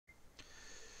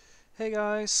Hey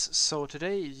guys, so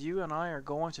today you and I are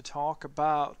going to talk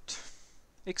about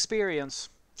experience.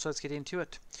 So let's get into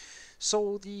it.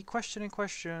 So the question in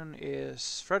question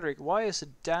is, Frederick, why is it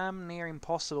damn near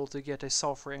impossible to get a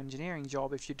software engineering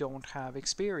job if you don't have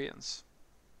experience?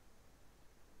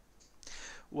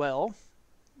 Well,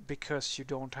 because you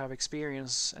don't have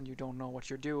experience and you don't know what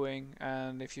you're doing,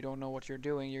 and if you don't know what you're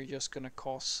doing, you're just going to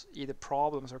cause either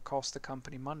problems or cost the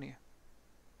company money.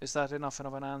 Is that enough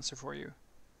of an answer for you?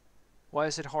 Why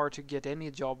is it hard to get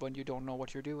any job when you don't know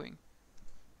what you're doing?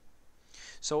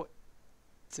 So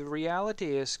the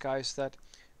reality is, guys, that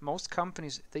most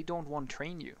companies they don't want to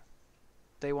train you.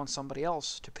 They want somebody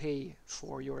else to pay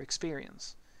for your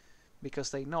experience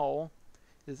because they know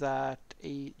that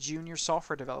a junior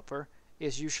software developer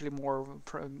is usually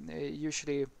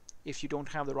usually if you don't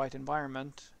have the right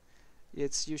environment,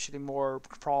 it's usually more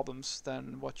problems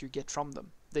than what you get from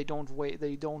them. They don't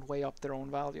weigh up their own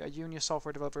value. A junior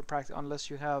software developer, unless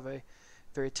you have a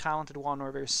very talented one or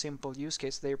a very simple use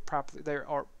case, they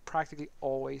are practically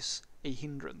always a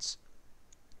hindrance.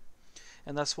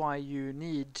 And that's why you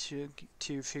need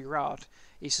to figure out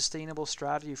a sustainable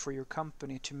strategy for your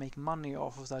company to make money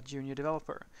off of that junior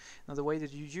developer. Now, the way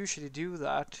that you usually do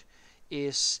that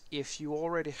is if you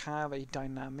already have a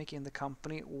dynamic in the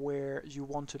company where you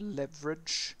want to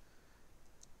leverage,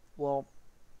 well,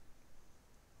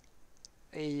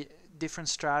 a different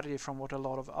strategy from what a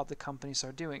lot of other companies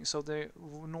are doing. So the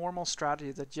normal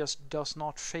strategy that just does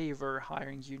not favor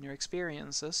hiring junior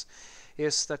experiences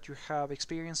is that you have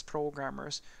experienced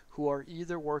programmers who are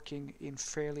either working in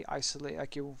fairly isolated,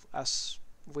 like as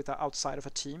with outside of a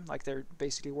team, like they're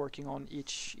basically working on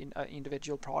each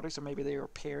individual products, or maybe they are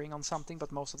pairing on something,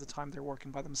 but most of the time they're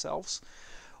working by themselves.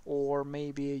 Or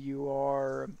maybe you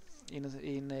are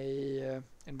in a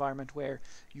environment where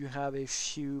you have a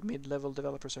few mid-level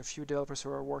developers or a few developers who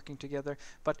are working together,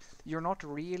 but you're not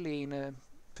really in a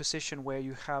position where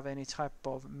you have any type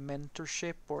of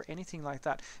mentorship or anything like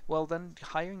that. Well, then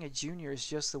hiring a junior is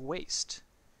just a waste.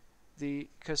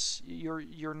 Because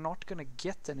you're not going to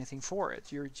get anything for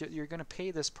it. You're going to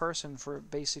pay this person for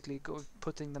basically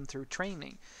putting them through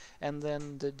training, and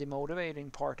then the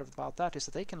demotivating part about that is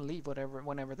that they can leave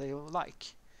whenever they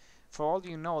like. For all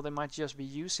you know, they might just be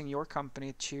using your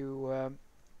company to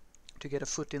get a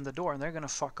foot in the door, and they're going to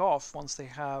fuck off once they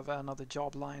have another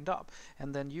job lined up.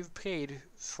 And then you've paid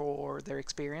for their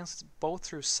experience both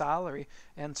through salary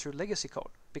and through legacy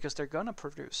code, because they're going to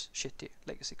produce shitty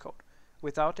legacy code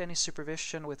without any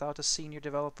supervision, without a senior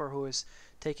developer who is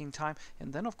taking time.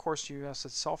 And then, of course, you as a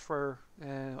software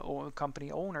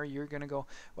company owner, you're going to go,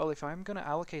 well, if I'm going to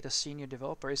allocate a senior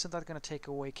developer, isn't that going to take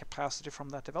away capacity from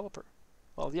that developer?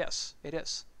 Well, yes, it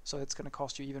is. So it's going to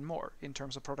cost you even more in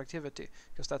terms of productivity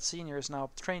because that senior is now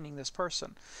training this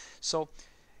person. So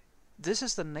this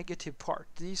is the negative part.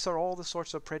 These are all the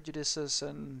sorts of prejudices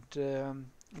and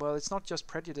well, it's not just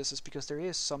prejudices because there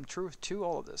is some truth to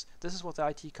all of this. This is what the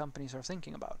IT companies are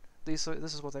thinking about. This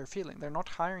is what they're feeling. They're not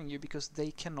hiring you because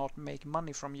they cannot make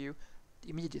money from you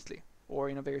immediately or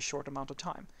in a very short amount of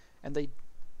time. And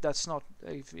that's not,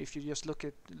 if you just look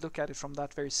at it from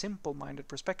that very simple-minded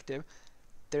perspective,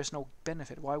 there's no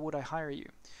benefit. Why would I hire you?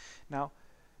 Now,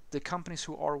 the companies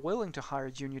who are willing to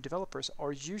hire junior developers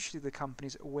are usually the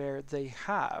companies where they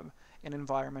have an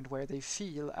environment where they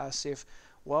feel as if,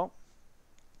 well,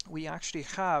 we actually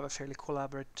have a fairly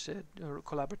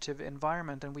collaborative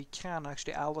environment, and we can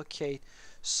actually allocate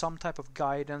some type of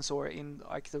guidance, or in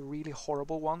like the really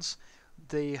horrible ones,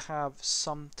 they have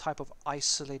some type of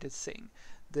isolated thing.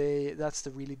 That's the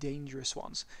really dangerous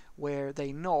ones where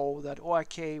they know that, oh,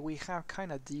 okay, we have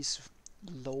kind of these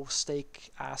low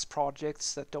stake ass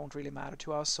projects that don't really matter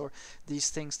to us, or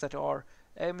these things that are,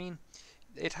 I mean,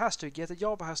 the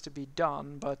job has to be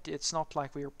done, but it's not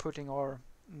like we are putting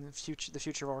the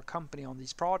future of our company on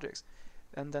these projects.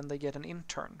 And then they get an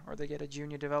intern or they get a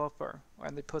junior developer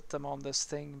and they put them on this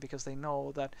thing because they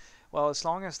know that, well, as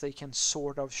long as they can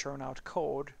sort of churn out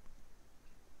code,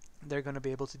 they're going to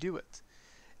be able to do it.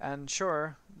 And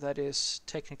sure, that is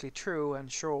technically true,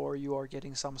 and sure, you are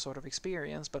getting some sort of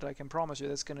experience, but I can promise you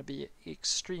that's going to be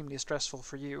extremely stressful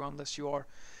for you unless you are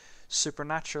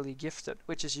supernaturally gifted,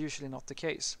 which is usually not the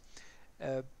case.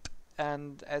 Uh,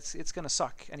 and it's going to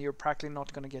suck, and you're practically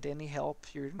not going to get any help.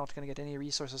 You're not going to get any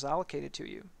resources allocated to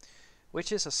you,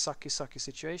 which is a sucky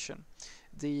situation.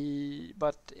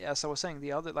 But as I was saying,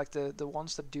 the other, like the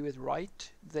ones that do it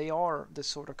right, they are the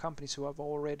sort of companies who have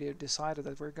already decided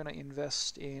that we're going to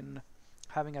invest in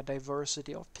having a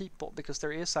diversity of people, because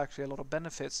there is actually a lot of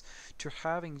benefits to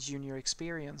having junior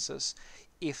experiences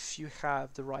if you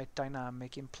have the right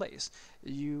dynamic in place.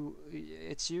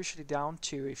 It's usually down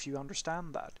to if you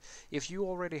understand that. If you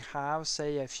already have,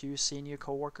 say, a few senior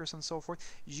coworkers and so forth,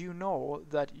 you know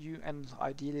that and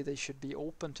ideally they should be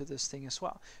open to this thing as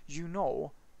well, you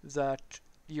know that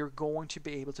you're going to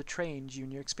be able to train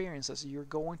junior experiences. You're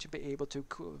going to be able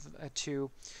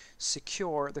to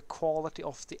secure the quality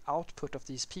of the output of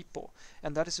these people,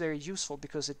 and that is very useful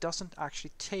because it doesn't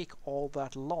actually take all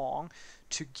that long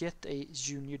to get a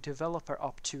junior developer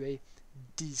up to a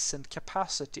decent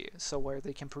capacity, so where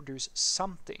they can produce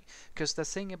something. Because the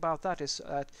thing about that is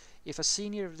that if a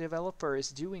senior developer is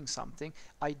doing something,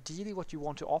 ideally what you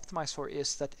want to optimize for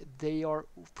is that they are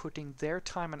putting their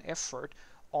time and effort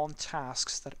on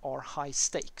tasks that are high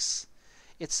stakes.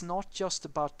 It's not just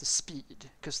about the speed,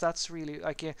 because that's really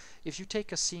like if you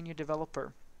take a senior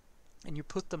developer and you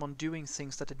put them on doing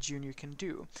things that a junior can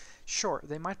do, sure,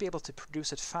 they might be able to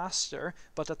produce it faster,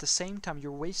 but at the same time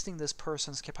you're wasting this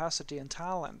person's capacity and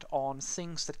talent on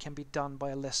things that can be done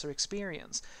by a lesser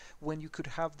experience, when you could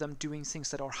have them doing things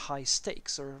that are high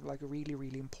stakes or like really,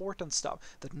 really important stuff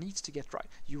that needs to get right.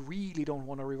 You really don't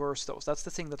want to reverse those. That's the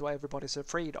thing that everybody's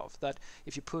afraid of, that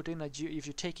if you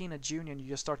take in a junior and you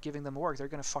just start giving them work, they're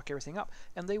going to fuck everything up,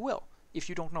 and they will. If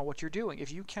you don't know what you're doing,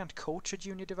 if you can't coach a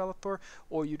junior developer,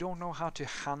 or you don't know how to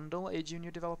handle a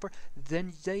junior developer,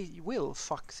 then they will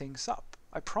fuck things up.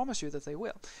 I promise you that they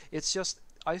will. It's just,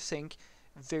 I think,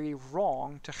 very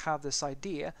wrong to have this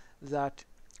idea that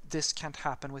this can't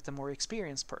happen with a more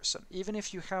experienced person. Even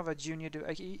if you have a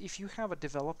if you have a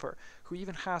developer who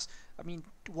even has,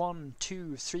 1,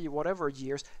 2, 3, whatever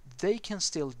years, they can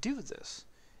still do this.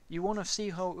 You want to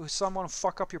see how someone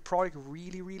fuck up your product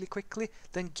really, really quickly?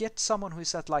 Then get someone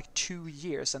who's at like 2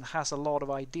 years and has a lot of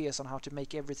ideas on how to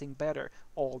make everything better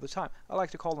all the time. I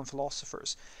like to call them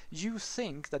philosophers. You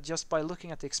think that just by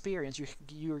looking at the experience,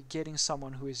 you're getting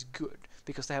someone who is good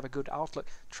because they have a good outlook.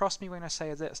 Trust me when I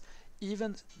say this.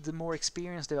 Even the more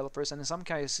experienced developers, and in some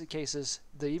cases,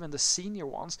 even the senior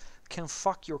ones, can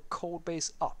fuck your code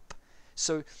base up.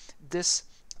 So this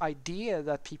idea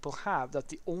that people have that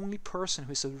the only person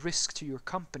who is a risk to your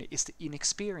company is the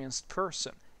inexperienced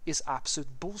person is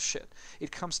absolute bullshit.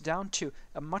 It comes down to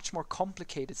a much more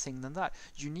complicated thing than that.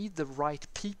 You need the right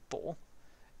people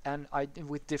and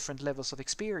with different levels of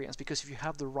experience, because if you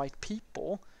have the right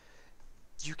people,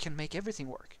 you can make everything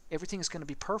work. Everything is going to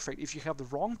be perfect. If you have the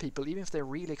wrong people, even if they're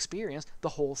really experienced, the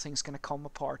whole thing's going to come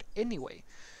apart anyway.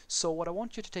 So what I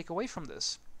want you to take away from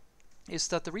this is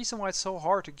that the reason why it's so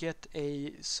hard to get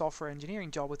a software engineering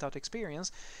job without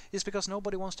experience is because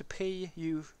nobody wants to pay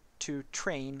you to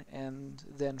train and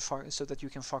then so that you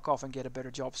can fuck off and get a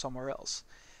better job somewhere else.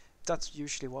 That's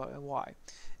usually why.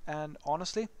 And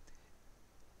honestly,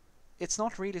 it's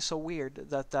not really so weird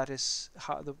that is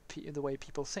how the way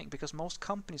people think, because most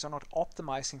companies are not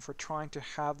optimizing for trying to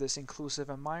have this inclusive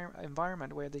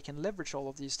environment where they can leverage all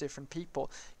of these different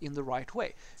people in the right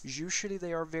way. Usually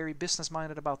they are very business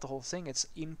minded about the whole thing. It's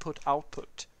input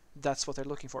output. That's what they're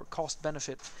looking for, cost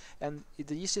benefit. And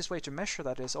the easiest way to measure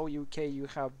that is, you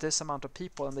have this amount of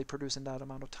people and they produce in that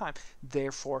amount of time,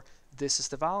 therefore this is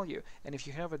the value. And if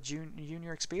you have a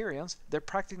junior experience, they're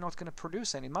practically not going to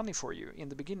produce any money for you in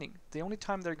the beginning. The only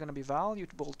time they're going to be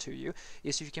valuable to you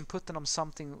is if you can put them on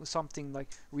something like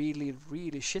really,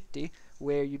 really shitty,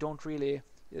 where you don't really,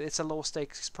 it's a low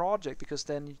stakes project, because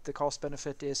then the cost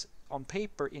benefit is on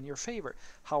paper in your favor.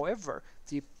 However,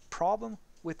 the problem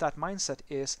with that mindset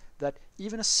is that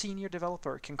even a senior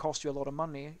developer can cost you a lot of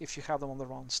money if you have them on the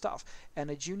wrong stuff,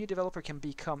 and a junior developer can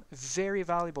become very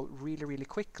valuable really, really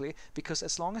quickly, because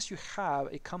as long as you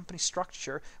have a company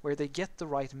structure where they get the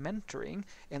right mentoring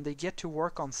and they get to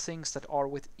work on things that are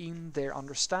within their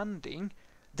understanding,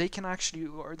 they can actually,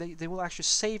 or they will actually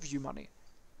save you money.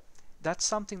 That's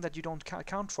something that you don't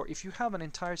account for. If you have an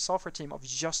entire software team of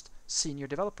just senior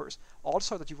developers,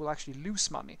 also that you will actually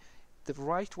lose money. The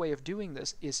right way of doing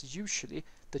this is usually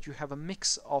that you have a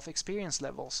mix of experience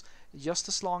levels, just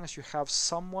as long as you have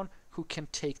someone who can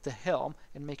take the helm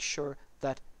and make sure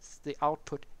that the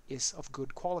output is of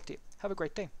good quality. Have a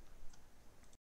great day.